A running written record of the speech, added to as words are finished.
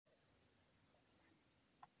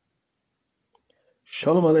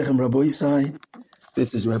Shalom Aleichem Rabbi Isai.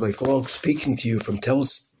 This is Rabbi Falk speaking to you from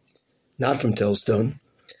not from Telstone,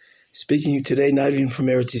 speaking to you today not even from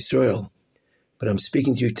Eretz Yisrael, but I'm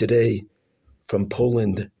speaking to you today from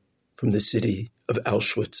Poland, from the city of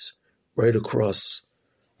Auschwitz, right across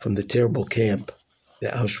from the terrible camp, the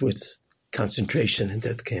Auschwitz concentration and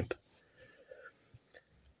death camp.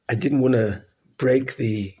 I didn't want to break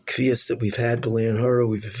the kvias that we've had, B'lei and Hara.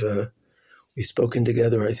 We've spoken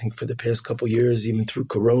together, I think, for the past couple of years, even through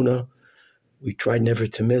Corona. We tried never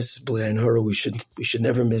to miss. B'lei and Hara, we should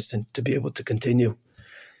never miss, and to be able to continue.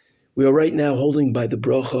 We are right now holding by the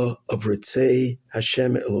bracha of Ritzei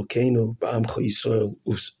Hashem Elokeinu Ba'amcha Yisrael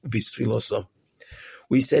U'V'Sfilosam.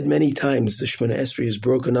 We said many times the Shemona Esrei is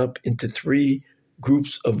broken up into three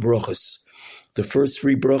groups of brachas. The first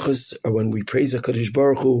three brachas are when we praise HaKadosh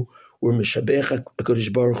Baruch Hu, we're Meshabech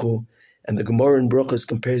HaKadosh Baruch Hu, and the Gemara in Brachas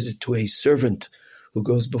compares it to a servant who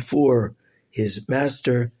goes before his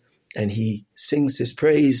master and he sings his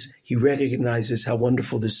praise. He recognizes how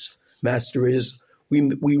wonderful this master is.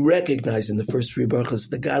 We recognize in the first three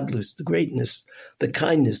brachas the godless, the greatness, the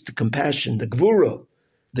kindness, the compassion, the gvura,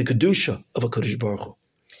 the kedusha of HaKadosh Baruch Hu.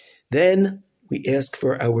 Then we ask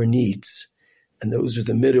for our needs, and those are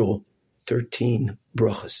the middle 13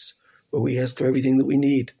 brachas, where we ask for everything that we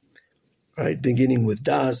need. Right, beginning with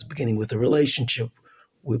das, beginning with a relationship,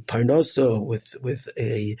 with parnasa, with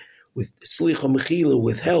slicha mechila,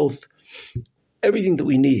 with health, everything that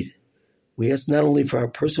we need. We ask not only for our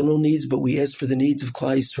personal needs, but we ask for the needs of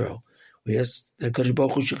Klal Yisrael. We ask that HaKadosh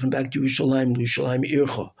Baruch Hu should come back to Yerushalayim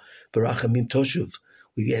Ircha, Barachamim Toshuv.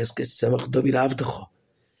 We ask Semach David Avdecha.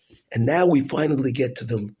 And now we finally get to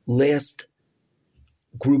the last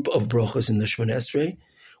group of brachas in the Shemona Esrei,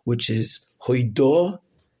 which is Hoidah,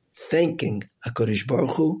 thanking HaKadosh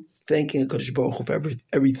Baruch Hu for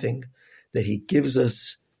everything that He gives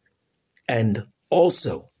us, and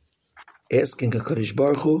also asking HaKadosh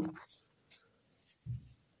Baruch Hu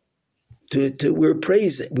we're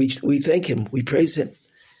praising, we thank Him, we praise Him,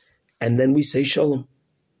 and then we say Shalom,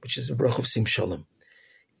 which is the bracha of Sim Shalom.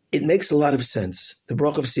 It makes a lot of sense. The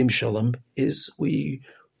bracha of Sim Shalom is we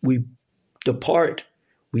depart,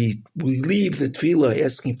 we leave the tefillah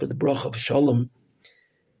asking for the bracha of Shalom.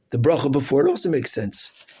 The bracha before it also makes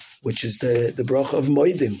sense, which is the bracha of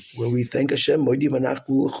Moedim, where we thank Hashem, Moedim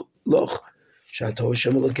anachnu loch, Shato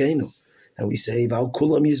Hashem Elokeinu. And we say, Val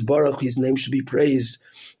Kulam Yisbarach, His name should be praised.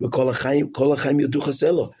 They're definitely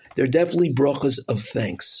brachas of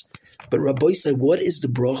thanks. But Rabbi said, what is the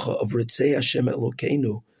bracha of Ritzei Hashem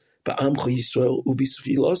Elokeinu, Ba'amcha Yisrael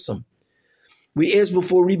U'V'Sfilosam? We asked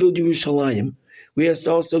before rebuild Yerushalayim. We asked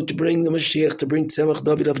also to bring the Mashiach, to bring Tzemach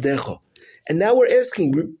David Avdecha. And now we're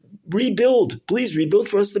asking, rebuild. Please rebuild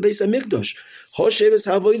for us the Beis HaMikdash.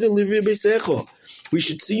 We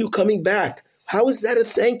should see you coming back. How is that a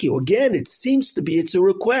thank you? Again, it seems to be, it's a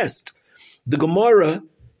request. The Gemara,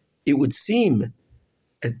 it would seem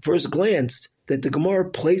at first glance that the Gemara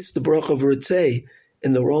placed the bracha of Ritzei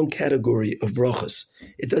in the wrong category of brachas.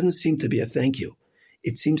 It doesn't seem to be a thank you.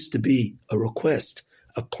 It seems to be a request,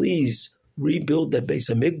 a please rebuild that Beis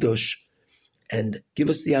HaMikdash and give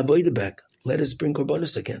us the avodah back. Let us bring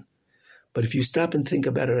korbanos again. But if you stop and think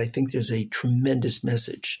about it, I think there's a tremendous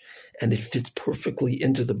message, and it fits perfectly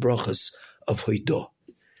into the brachas of Hoidah.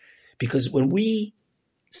 Because when we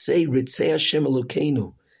say Ritzei Hashem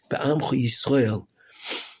Elokeinu Ba'amcha Yisrael,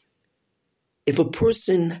 if a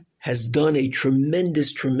person has done a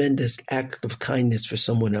tremendous act of kindness for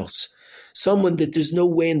someone else, someone that there's no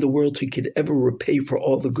way in the world he could ever repay for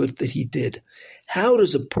all the good that he did, how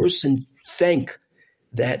does a person thank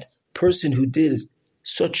that person who did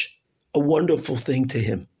such a wonderful thing to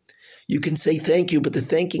him? You can say thank you, but the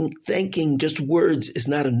thanking just words is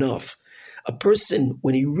not enough. A person,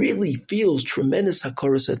 when he really feels tremendous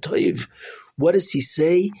hakaras hatoiv, what does he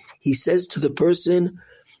say? He says to the person,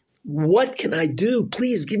 what can I do?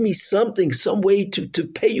 Please give me something, some way to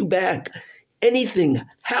pay you back. Anything.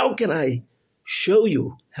 How can I show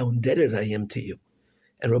you how indebted I am to you?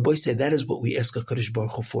 And Rabbi said that is what we ask of HaKadosh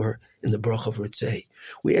Baruch Hu for in the bracha of Ritzei.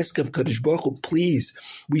 We ask of HaKadosh Baruch Hu, please,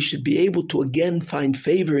 we should be able to again find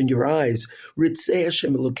favor in your eyes. Ritzei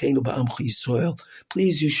Hashem Elokeinu Ba'amcha Yisrael.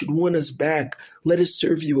 Please, you should want us back. Let us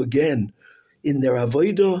serve you again. In their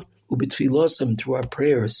avodah u'b'tfilosam, through our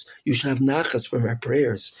prayers. You should have nachas from our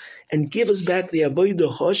prayers. And give us back the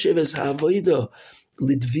avodah, choshev es ha'avodah,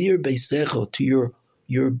 lidvir beisecho, to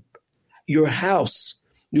your house,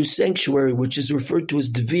 your sanctuary, which is referred to as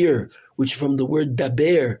Devir, which from the word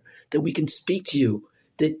Daber, that we can speak to you,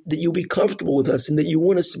 that you'll be comfortable with us, and that you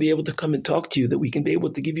want us to be able to come and talk to you, that we can be able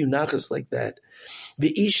to give you nachas like that.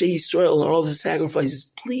 The Isha Yisrael and all the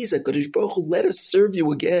sacrifices, please, HaKadosh Baruch Hu, let us serve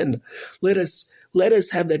you again. Let us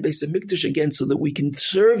have that Beis HaMikdash again so that we can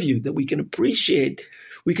serve you, that we can appreciate,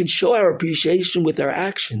 we can show our appreciation with our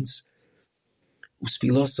actions.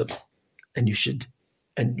 Usfilosam, and you should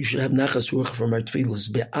have nachas ruach from our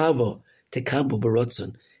tefillos. Be'avo tekambu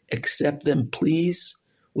barotzon. Accept them, please,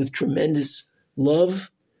 with tremendous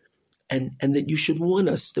love, and that you should want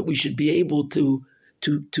us, that we should be able to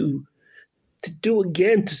do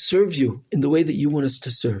again, to serve you in the way that you want us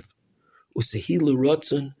to serve. Usehilu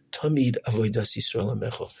rotzon tamid avodas Yisrael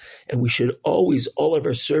amecho. And we should always, all of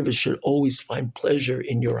our service should always find pleasure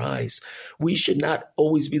in your eyes. We should not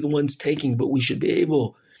always be the ones taking, but we should be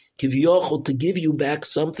able to give you back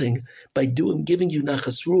something by giving you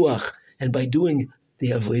nachas ruach, and by doing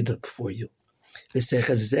the avodah for you. Let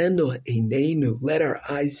our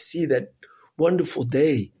eyes see that wonderful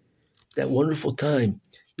day, that wonderful time.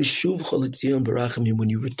 When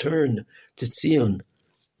you return to Tzion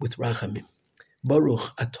with Rachamim.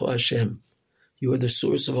 Baruch Ato Hashem. You are the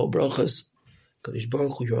source of all brachas. Kadosh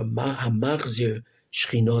Baruch Hu, you are Hamachzir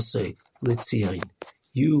Shchinosei L'Tzion.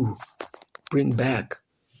 You bring back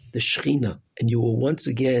the Shechina, and you will once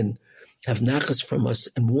again have nachas from us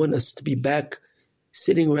and want us to be back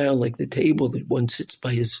sitting around like the table that one sits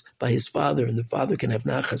by his father, and the father can have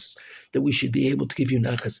nachas, that we should be able to give you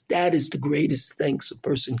nachas. That is the greatest thanks a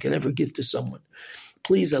person can ever give to someone.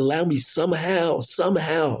 Please allow me somehow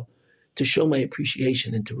to show my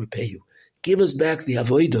appreciation and to repay you. Give us back the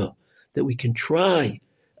avodah, that we can try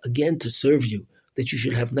again to serve you, that you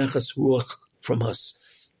should have nachas ruach from us.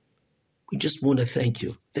 We just want to thank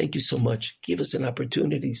you. Thank you so much. Give us an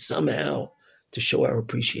opportunity somehow to show our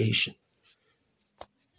appreciation.